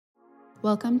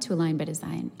Welcome to Align by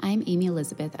Design. I'm Amy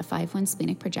Elizabeth, a 5'1"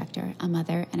 splenic projector, a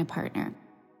mother, and a partner.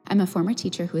 I'm a former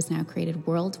teacher who has now created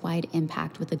worldwide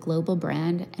impact with a global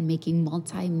brand and making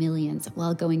multi-millions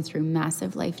while going through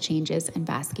massive life changes and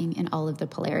basking in all of the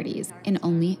polarities in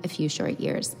only a few short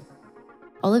years.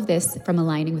 All of this from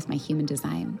aligning with my human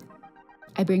design.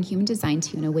 I bring human design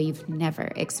to you in a way you've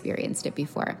never experienced it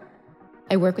before.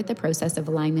 I work with the process of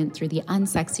alignment through the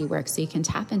unsexy work so you can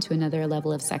tap into another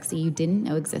level of sexy you didn't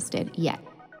know existed yet,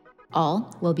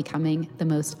 all while becoming the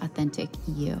most authentic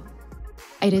you.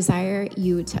 I desire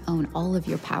you to own all of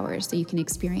your powers so you can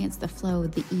experience the flow,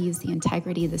 the ease, the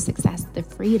integrity, the success, the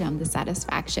freedom, the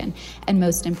satisfaction, and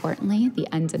most importantly, the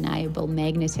undeniable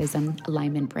magnetism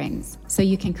alignment brings so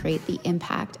you can create the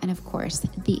impact and, of course,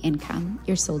 the income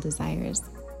your soul desires.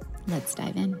 Let's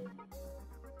dive in.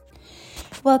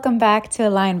 Welcome back to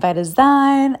Align by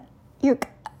Design. You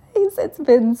guys, it's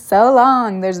been so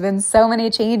long. There's been so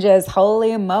many changes.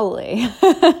 Holy moly.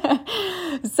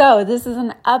 So this is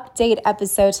an update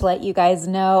episode to let you guys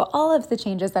know all of the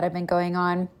changes that have been going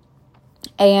on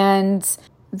and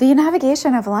the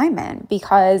navigation of alignment,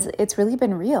 because it's really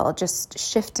been real, just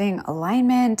shifting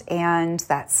alignment and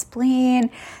that spleen.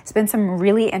 It's been some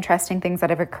really interesting things that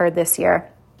have occurred this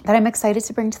year that I'm excited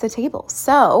to bring to the table.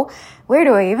 So where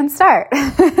do I even start?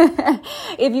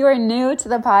 If you are new to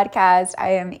the podcast, I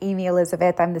am Amy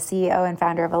Elizabeth. I'm the CEO and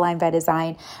founder of Align by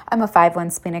Design. I'm a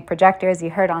 5'1" splenic projector, as you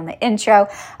heard on the intro.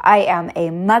 I am a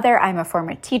mother. I'm a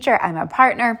former teacher. I'm a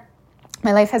partner.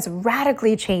 My life has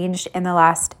radically changed in the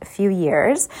last few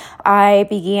years. I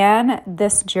began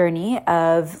this journey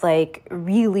of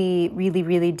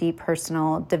really deep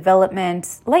personal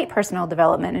development, light personal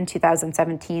development in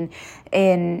 2017,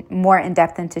 more in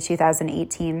depth into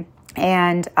 2018.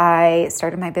 And I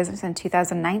started my business in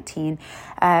 2019.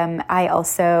 I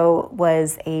also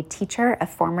was a teacher, a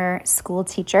former school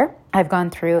teacher. I've gone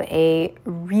through a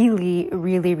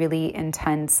really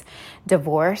intense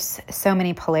divorce, so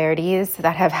many polarities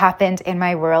that have happened in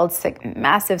my world,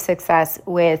 massive success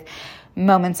with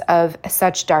moments of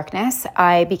such darkness.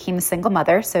 I became a single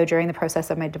mother. So during the process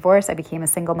of my divorce, I became a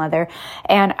single mother,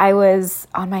 and I was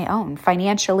on my own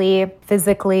financially,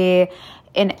 physically,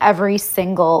 in every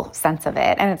single sense of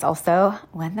it. And it's also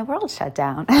when the world shut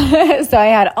down. So I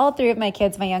had all three of my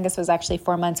kids. My youngest was actually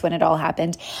 4 months when it all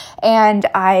happened. And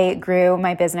I grew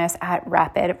my business at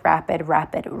rapid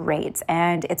rates.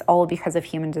 And it's all because of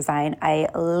human design. I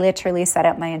literally set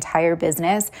up my entire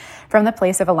business from the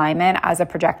place of alignment as a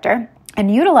projector, and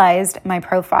utilized my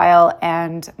profile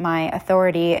and my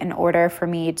authority in order for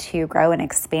me to grow and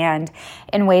expand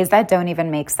in ways that don't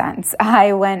even make sense.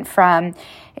 I went from,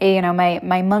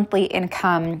 my monthly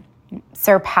income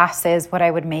surpasses what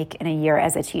I would make in a year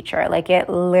as a teacher. Like, it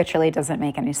literally doesn't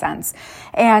make any sense.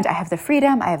 And I have the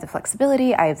freedom, I have the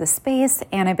flexibility, I have the space,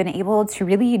 and I've been able to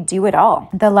really do it all.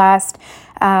 The last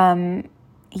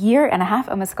year and a half,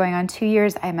 almost going on 2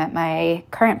 years, I met my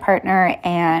current partner,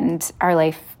 and our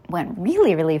life went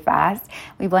really fast.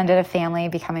 We blended a family,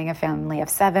 becoming a family of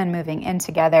 7, moving in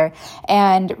together,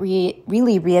 and really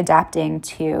readapting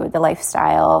to the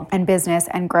lifestyle and business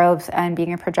and growth and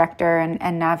being a projector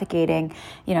and navigating,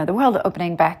 the world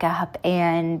opening back up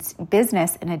and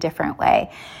business in a different way.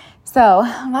 So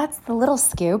that's the little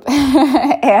scoop.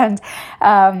 And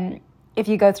if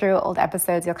you go through old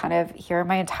episodes, you'll kind of hear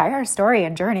my entire story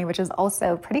and journey, which is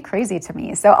also pretty crazy to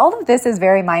me. So all of this is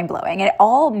very mind-blowing. It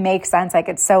all makes sense. Like,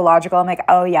 it's so logical. I'm like,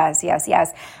 oh, yes.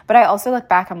 But I also look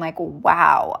back, I'm like,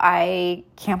 wow, I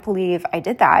can't believe I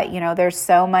did that. There's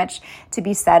so much to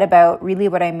be said about really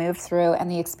what I moved through and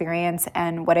the experience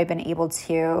and what I've been able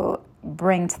to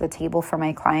bring to the table for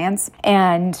my clients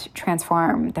and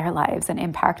transform their lives and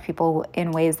impact people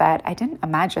in ways that I didn't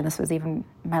imagine this was even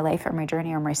my life or my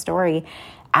journey or my story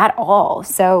at all.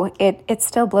 So it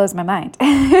still blows my mind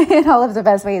in all of the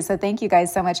best ways. So thank you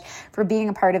guys so much for being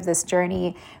a part of this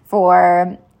journey,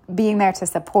 for being there to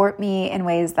support me in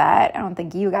ways that I don't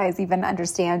think you guys even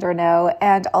understand or know,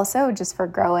 and also just for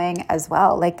growing as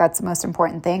well. Like, that's the most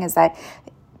important thing, is that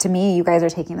to me, you guys are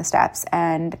taking the steps,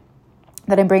 and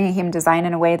that I'm bringing human design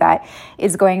in a way that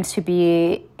is going to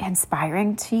be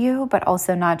inspiring to you, but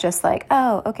also not just like,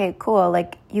 oh, okay, cool.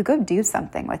 Like, you go do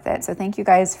something with it. So thank you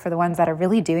guys for the ones that are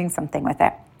really doing something with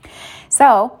it.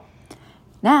 So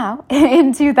now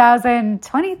in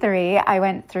 2023, I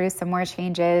went through some more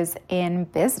changes in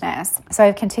business. So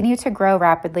I've continued to grow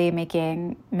rapidly,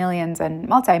 making millions and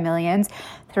multi-millions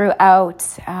throughout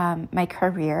my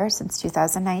career since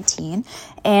 2019.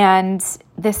 And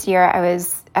this year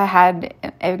I had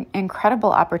an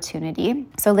incredible opportunity.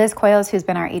 So Liz Coyles, who's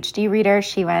been our HD reader,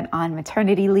 she went on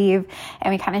maternity leave,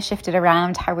 and we kind of shifted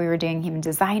around how we were doing human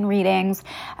design readings.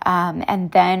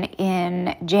 And then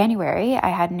in January, I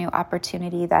had a new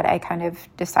opportunity that I kind of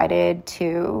decided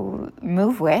to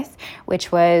move with,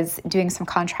 which was doing some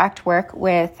contract work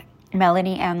with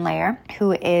Melanie Ann Lair,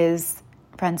 who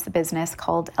runs the business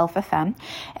called Alpha Femme,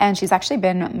 and she's actually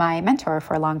been my mentor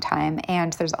for a long time.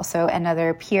 And there's also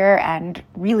another peer and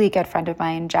really good friend of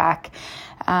mine, Jack,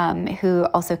 who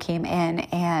also came in,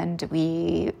 and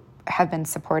we have been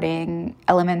supporting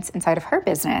elements inside of her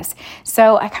business.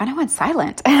 So I kind of went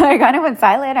silent. I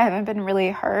haven't been really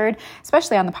heard,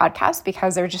 especially on the podcast,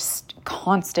 because there were just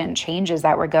constant changes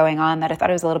that were going on that I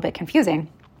thought it was a little bit confusing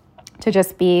to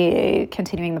just be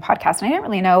continuing the podcast. And I didn't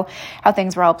really know how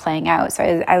things were all playing out. So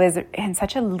I was in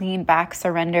such a lean back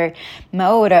surrender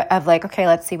mode of like, okay,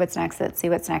 let's see what's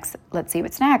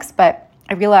next. But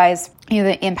I realized,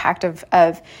 the impact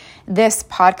of this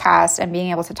podcast and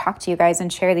being able to talk to you guys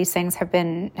and share these things I've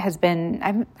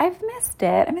missed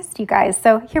it. I missed you guys.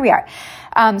 So here we are.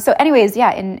 So anyways,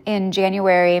 in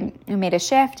January, we made a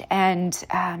shift and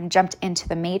jumped into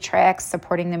the Matrix,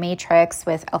 supporting the Matrix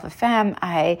with Alpha Femme.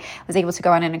 I was able to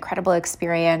go on an incredible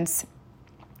experience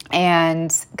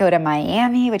and go to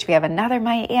Miami, which we have another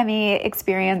Miami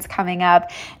experience coming up,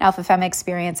 an Alpha Femme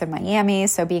experience in Miami.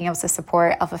 So being able to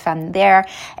support Alpha Femme there,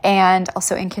 and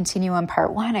also in Continuum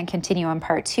Part 1 and Continuum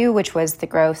Part 2, which was the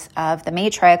growth of the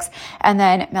Matrix. And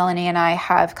then Melanie and I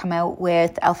have come out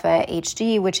with Alpha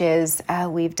HD, which is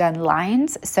we've done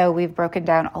lines. So we've broken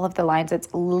down all of the lines.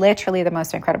 It's literally the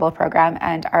most incredible program,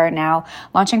 and are now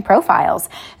launching profiles.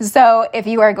 So if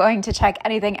you are going to check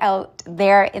anything out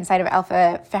there inside of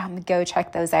Alpha Femme, go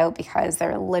check those out, because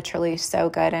they're literally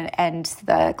so good. And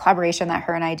the collaboration that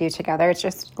her and I do together, it's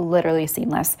just literally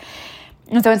seamless.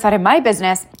 And so inside of my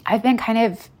business, I've been kind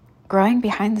of growing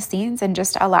behind the scenes and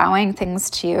just allowing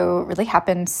things to really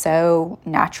happen so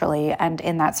naturally and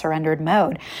in that surrendered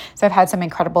mode. So I've had some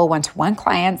incredible one-to-one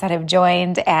clients that have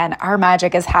joined, and our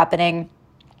magic is happening.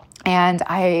 And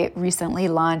I recently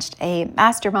launched a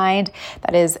mastermind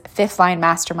that is Fifth Line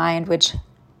Mastermind, which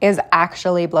is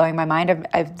actually blowing my mind.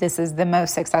 This is the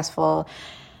most successful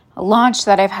launch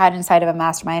that I've had inside of a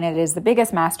mastermind. It is the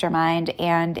biggest mastermind,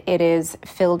 and it is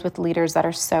filled with leaders that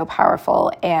are so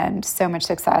powerful and so much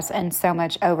success and so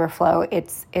much overflow.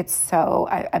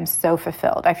 I'm so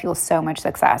fulfilled. I feel so much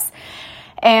success.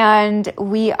 And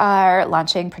we are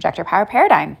launching Projector Power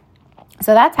Paradigm.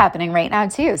 So that's happening right now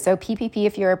too. So PPP,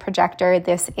 if you're a projector,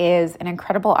 this is an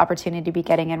incredible opportunity to be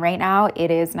getting in right now. It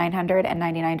is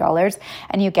 $999,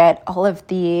 and you get all of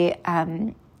the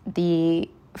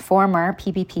former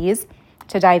PPPs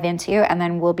to dive into, and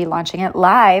then we'll be launching it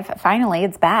live. Finally,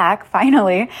 it's back,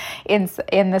 in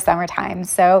the summertime.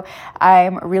 So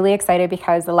I'm really excited,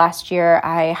 because the last year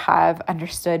I have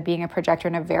understood being a projector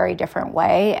in a very different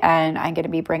way, and I'm going to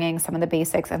be bringing some of the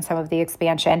basics and some of the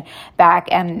expansion back,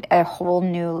 and a whole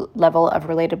new level of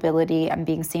relatability and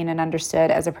being seen and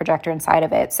understood as a projector inside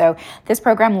of it. So this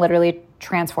program literally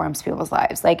transforms people's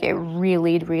lives. Like, it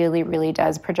really, really, really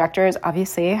does. Projectors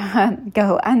obviously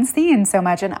go unseen so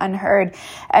much and unheard,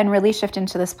 and really shift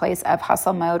into this place of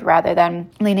hustle mode rather than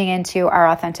leaning into our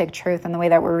authentic truth and the way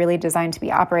that we're really designed to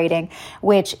be operating,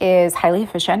 which is highly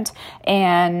efficient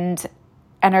and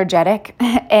energetic,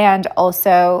 and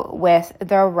also with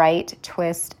the right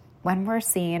twist. When we're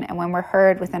seen and when we're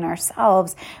heard within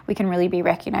ourselves, we can really be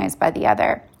recognized by the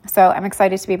other. So I'm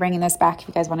excited to be bringing this back. If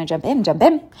you guys want to jump in.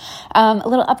 A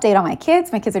little update on my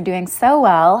kids. My kids are doing so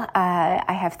well.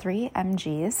 I have 3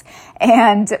 MGs,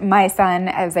 and my son,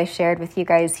 as I shared with you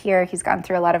guys here, he's gone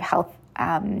through a lot of health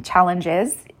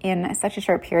challenges in such a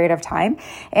short period of time.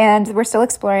 And we're still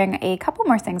exploring a couple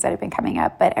more things that have been coming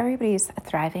up, but everybody's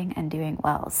thriving and doing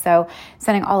well. So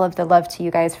sending all of the love to you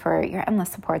guys for your endless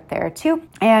support there too.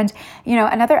 And,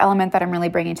 another element that I'm really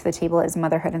bringing to the table is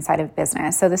motherhood inside of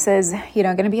business. So this is,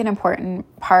 going to be an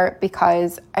important part,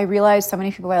 because I realize so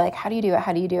many people are like, how do you do it?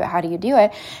 How do you do it? How do you do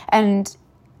it? And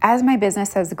as my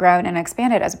business has grown and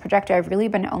expanded as a projector, I've really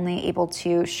been only able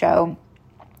to show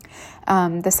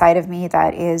the side of me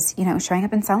that is, showing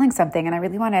up and selling something. And I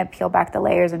really want to peel back the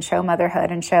layers and show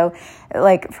motherhood and show,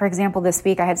 like, for example, this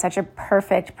week I had such a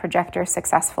perfect projector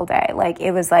successful day. Like,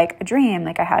 it was like a dream.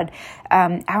 Like, I had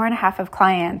hour and a half of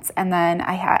clients, and then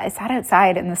I sat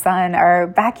outside in the sun, our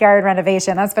backyard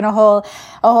renovation. That's been a whole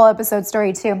episode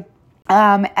story too.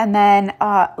 And then,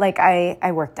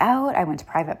 I worked out, I went to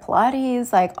private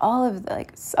Pilates, all of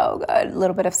so good, a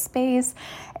little bit of space.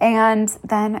 And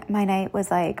then my night was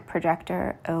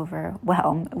projector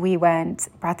overwhelmed. We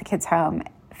brought the kids home,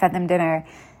 fed them dinner,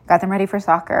 got them ready for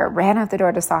soccer, ran out the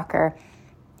door to soccer.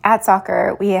 At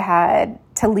soccer, we had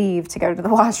to leave to go to the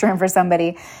washroom for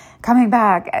somebody. Coming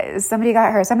back, somebody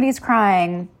got hurt, somebody's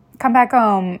crying, come back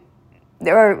home,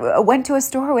 or went to a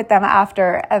store with them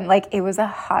after, and like it was a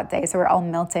hot day, so we're all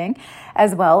melting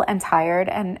as well, and tired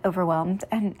and overwhelmed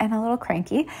and a little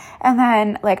cranky. And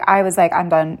then like I was like, I'm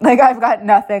done, like I've got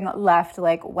nothing left,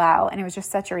 like wow. And it was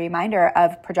just such a reminder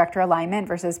of projector alignment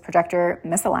versus projector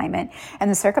misalignment,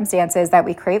 and the circumstances that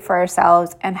we create for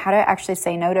ourselves, and how to actually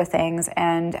say no to things,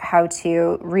 and how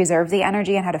to reserve the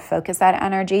energy, and how to focus that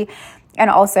energy, and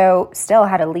also still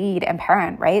how to lead and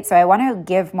parent, right? So I want to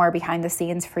give more behind the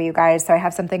scenes for you guys. So I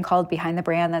have something called Behind the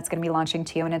Brand that's going to be launching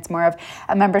too. And it's more of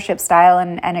a membership style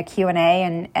and a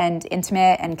Q&A and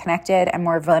intimate and connected and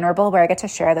more vulnerable, where I get to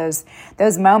share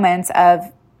those moments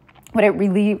of what it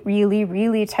really, really,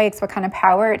 really takes, what kind of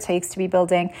power it takes to be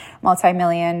building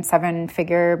multi-million,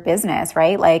 7-figure business,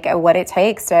 right? Like what it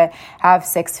takes to have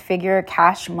 6-figure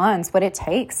cash months, what it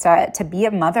takes to be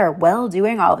a mother while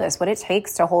doing all this, what it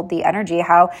takes to hold the energy,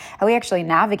 how we actually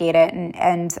navigate it,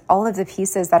 and all of the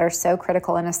pieces that are so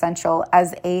critical and essential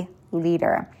as a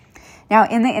leader. Now,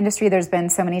 in the industry, there's been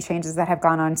so many changes that have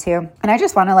gone on too. And I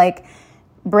just want to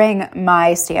bring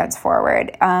my stance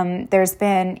forward. There's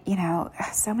been,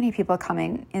 so many people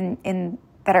coming in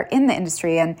that are in the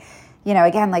industry, and,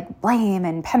 again, blame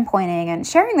and pinpointing and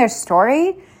sharing their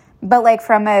story, but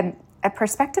from a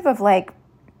perspective of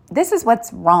this is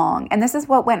what's wrong, and this is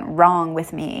what went wrong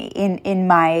with me in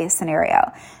my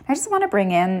scenario. I just want to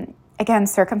bring in, again,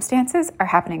 circumstances are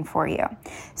happening for you.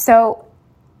 So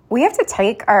we have to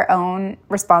take our own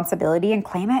responsibility and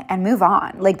claim it and move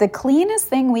on. The cleanest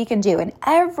thing we can do in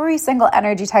every single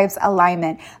energy type's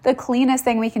alignment, the cleanest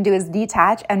thing we can do is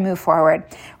detach and move forward,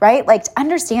 right?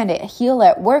 Understand it, heal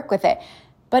it, work with it,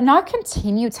 but not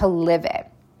continue to live it.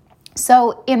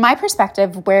 So in my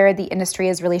perspective, where the industry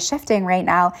is really shifting right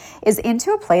now is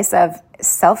into a place of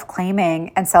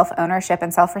self-claiming and self-ownership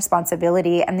and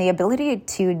self-responsibility, and the ability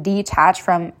to detach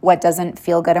from what doesn't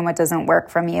feel good and what doesn't work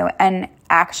from you, and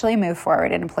actually move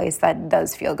forward in a place that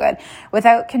does feel good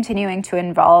without continuing to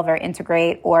involve or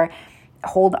integrate or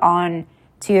hold on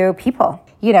to people.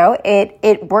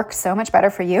 It works so much better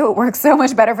for you. It works so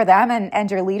much better for them, and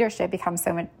your leadership becomes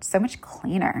so much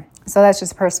cleaner. So that's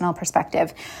just a personal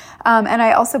perspective. And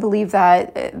I also believe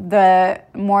that the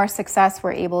more success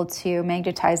we're able to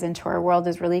magnetize into our world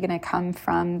is really going to come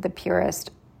from the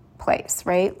purest place,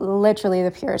 right? Literally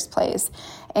the purest place.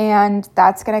 And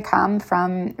that's going to come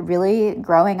from really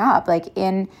growing up.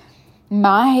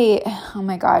 Oh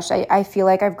my gosh, I feel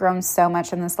like I've grown so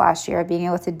much in this last year, being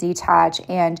able to detach,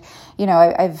 and,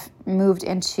 I've moved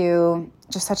into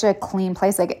just such a clean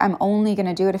place. I'm only going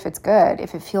to do it if it's good,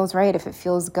 if it feels right, if it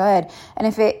feels good. And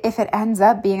if it ends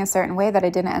up being a certain way that I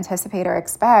didn't anticipate or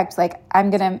expect, I'm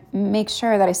going to make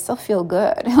sure that I still feel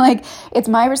good. It's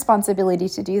my responsibility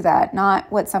to do that,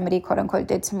 not what somebody quote unquote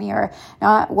did to me, or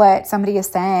not what somebody is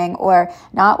saying, or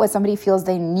not what somebody feels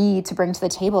they need to bring to the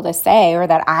table to say, or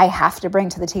that I have to bring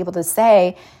to the table to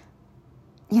say.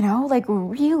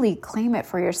 Really claim it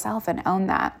for yourself and own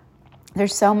that.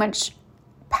 There's so much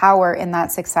power in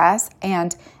that success.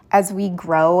 And as we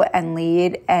grow and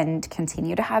lead and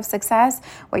continue to have success,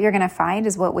 what you're going to find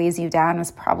is what weighs you down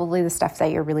is probably the stuff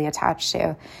that you're really attached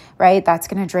to, right? That's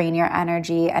going to drain your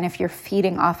energy. And if you're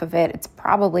feeding off of it, it's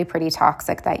probably pretty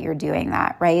toxic that you're doing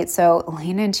that, right? So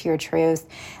lean into your truth,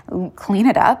 clean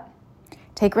it up,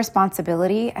 take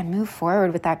responsibility, and move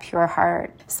forward with that pure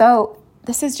heart. So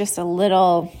this is just a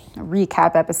little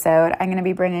recap episode. I'm going to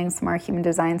be bringing some more human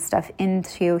design stuff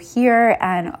into here,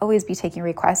 and always be taking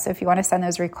requests. So if you want to send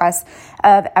those requests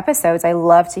of episodes, I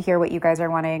love to hear what you guys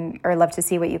are wanting, or love to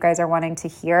see what you guys are wanting to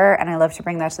hear. And I love to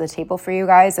bring that to the table for you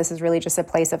guys. This is really just a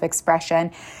place of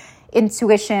expression,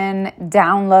 intuition,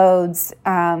 downloads,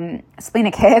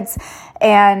 splenic hits,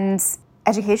 and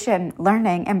education,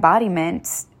 learning,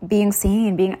 embodiment, being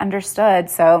seen, being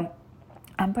understood. So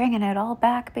I'm bringing it all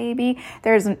back, baby.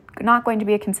 There's not going to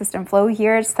be a consistent flow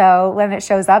here. So when it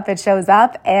shows up, it shows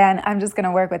up. And I'm just going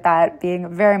to work with that,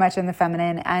 being very much in the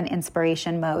feminine and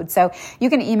inspiration mode. So you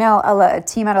can email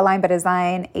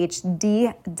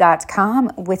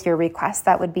team@alignbydesignhd.com with your requests.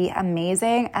 That would be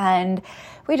amazing. And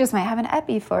we just might have an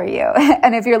epi for you.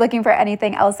 And if you're looking for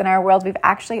anything else in our world, we've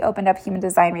actually opened up human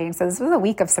design readings. So this was a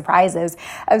week of surprises,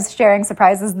 of sharing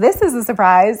surprises. This is a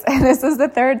surprise. This is the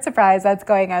third surprise that's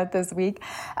going out this week.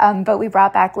 But we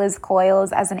brought back Liz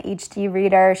Coyles as an HD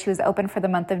reader. She was open for the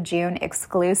month of June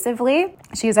exclusively.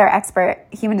 She's our expert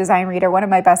human design reader, one of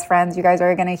my best friends. You guys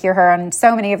are going to hear her on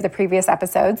so many of the previous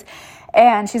episodes.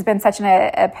 And she's been such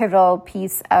a pivotal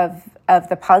piece of of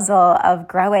the puzzle of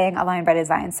growing Aligned by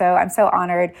Design. So I'm so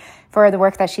honored for the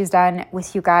work that she's done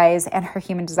with you guys, and her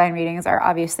human design readings are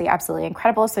obviously absolutely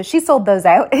incredible. So she sold those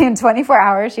out in 24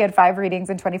 hours. She had 5 readings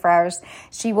in 24 hours.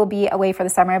 She will be away for the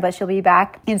summer, but she'll be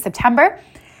back in September.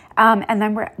 And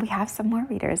then we have some more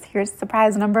readers. Here's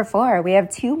surprise number 4. We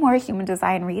have 2 more human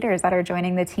design readers that are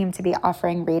joining the team to be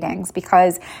offering readings,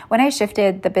 because when I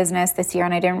shifted the business this year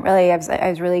and I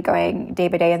was really going day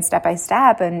by day and step by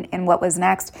step and what was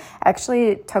next, I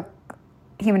actually took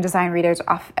human design readers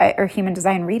off, or human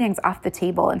design readings off the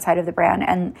table inside of the brand.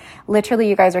 And literally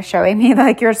you guys are showing me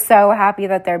like you're so happy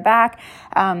that they're back.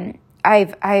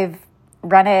 I've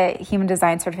run a human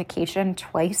design certification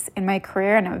twice in my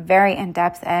career, and I'm very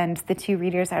in-depth, and the 2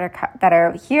 readers that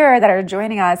are here, that are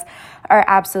joining us, are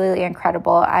absolutely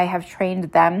incredible. I have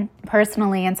trained them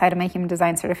personally inside of my human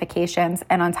design certifications,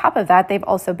 and on top of that, they've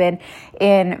also been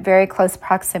in very close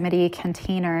proximity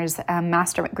containers,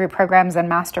 master group programs and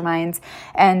masterminds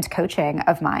and coaching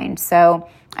of mine. So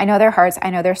I know their hearts, I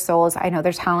know their souls, I know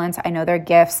their talents, I know their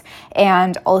gifts,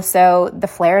 and also the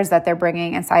flares that they're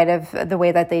bringing inside of the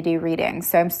way that they do readings.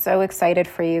 So I'm so excited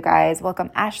for you guys. Welcome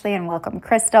Ashley and welcome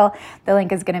Crystal. The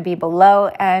link is going to be below,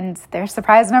 and there's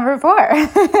surprise number 4.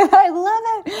 I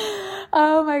love it.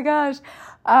 Oh my gosh.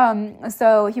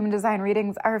 So human design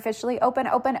readings are officially open,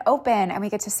 and we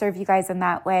get to serve you guys in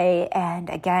that way. And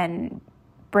again,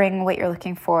 bring what you're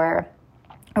looking for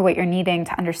or what you're needing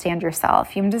to understand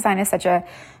yourself. Human design is such a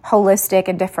holistic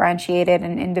and differentiated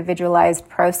and individualized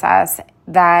process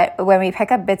that when we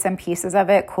pick up bits and pieces of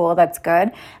it, cool, that's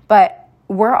good. But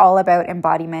we're all about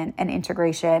embodiment and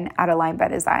integration at Aligned by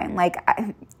Design. Like,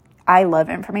 I love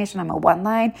information. I'm a one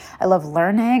line. I love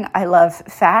learning. I love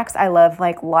facts. I love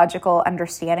like logical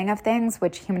understanding of things,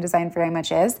 which human design very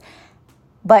much is.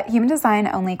 But human design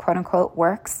only quote unquote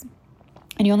works,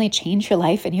 and you only change your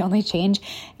life, and you only change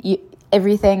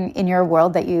everything in your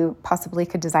world that you possibly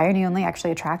could desire, and you only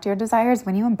actually attract your desires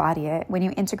when you embody it, when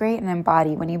you integrate and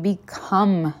embody, when you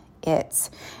become it.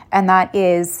 And that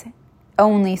is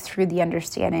only through the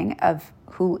understanding of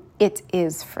who it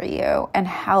is for you and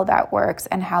how that works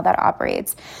and how that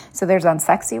operates. So there's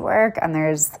unsexy work, and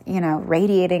there's,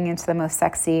 radiating into the most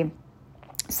sexy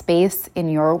space in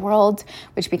your world,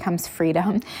 which becomes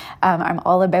freedom. I'm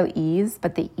all about ease,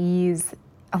 but the ease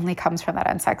only comes from that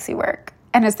unsexy work.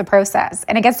 And it's the process,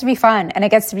 and it gets to be fun, and it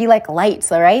gets to be like light.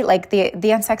 So, right? Like the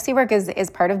unsexy work is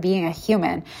part of being a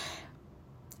human,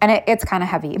 and it's kind of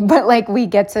heavy, but like we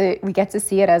get to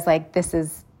see it as like,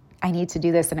 I need to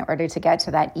do this in order to get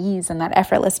to that ease and that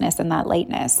effortlessness and that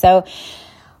lightness. So,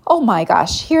 oh my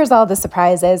gosh, here's all the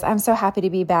surprises. I'm so happy to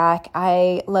be back.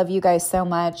 I love you guys so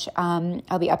much.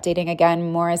 I'll be updating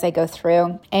again more as I go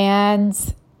through, and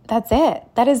that's it.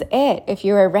 That is it. If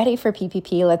you are ready for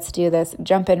PPP, let's do this.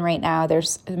 Jump in right now.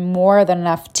 There's more than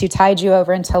enough to tide you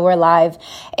over until we're live.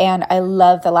 And I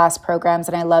love the last programs,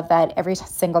 and I love that every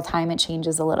single time it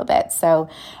changes a little bit. So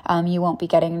you won't be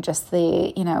getting just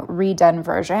the redone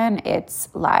version. It's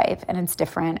live and it's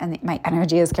different, and my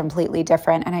energy is completely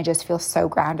different, and I just feel so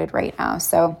grounded right now.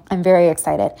 So I'm very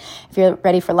excited. If you're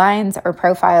ready for lines or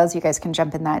profiles, you guys can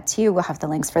jump in that too. We'll have the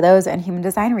links for those, and human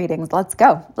design readings. Let's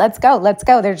go.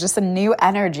 There's just a new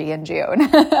energy in June.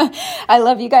 I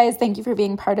love you guys. Thank you for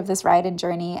being part of this ride and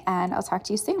journey, and I'll talk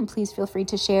to you soon. Please feel free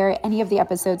to share any of the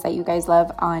episodes that you guys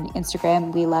love on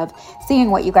Instagram. We love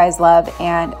seeing what you guys love,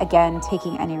 and again,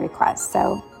 taking any requests.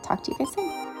 So talk to you guys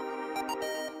soon.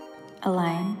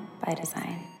 Align by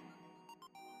Design.